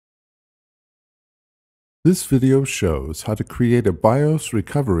This video shows how to create a BIOS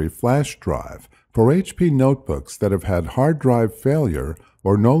recovery flash drive for HP notebooks that have had hard drive failure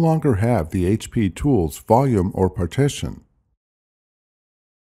or no longer have the HP Tools volume or partition.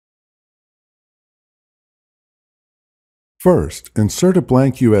 First, insert a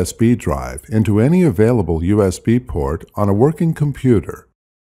blank USB drive into any available USB port on a working computer.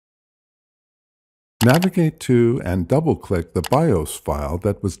 Navigate to and double-click the BIOS file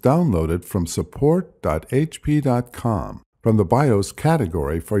that was downloaded from support.hp.com from the BIOS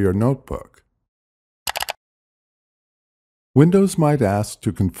category for your notebook. Windows might ask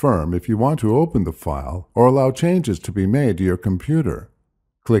to confirm if you want to open the file or allow changes to be made to your computer.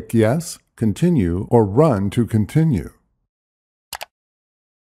 Click Yes, Continue, or Run to continue.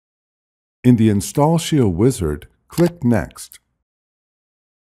 In the Install Shield wizard, click Next.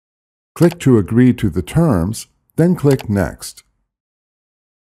 Click to agree to the terms, then click Next.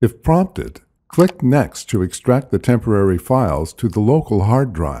 If prompted, click Next to extract the temporary files to the local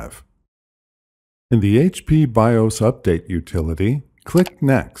hard drive. In the HP BIOS Update utility, click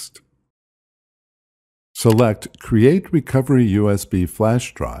Next. Select Create Recovery USB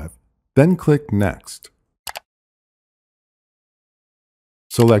Flash Drive, then click Next.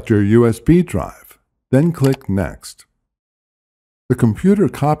 Select your USB drive, then click Next. The computer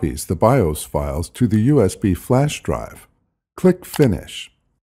copies the BIOS files to the USB flash drive. Click Finish.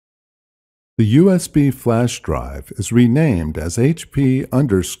 The USB flash drive is renamed as HP_Tools.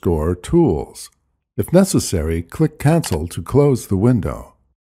 If necessary, click Cancel to close the window.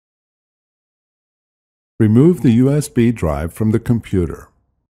 Remove the USB drive from the computer.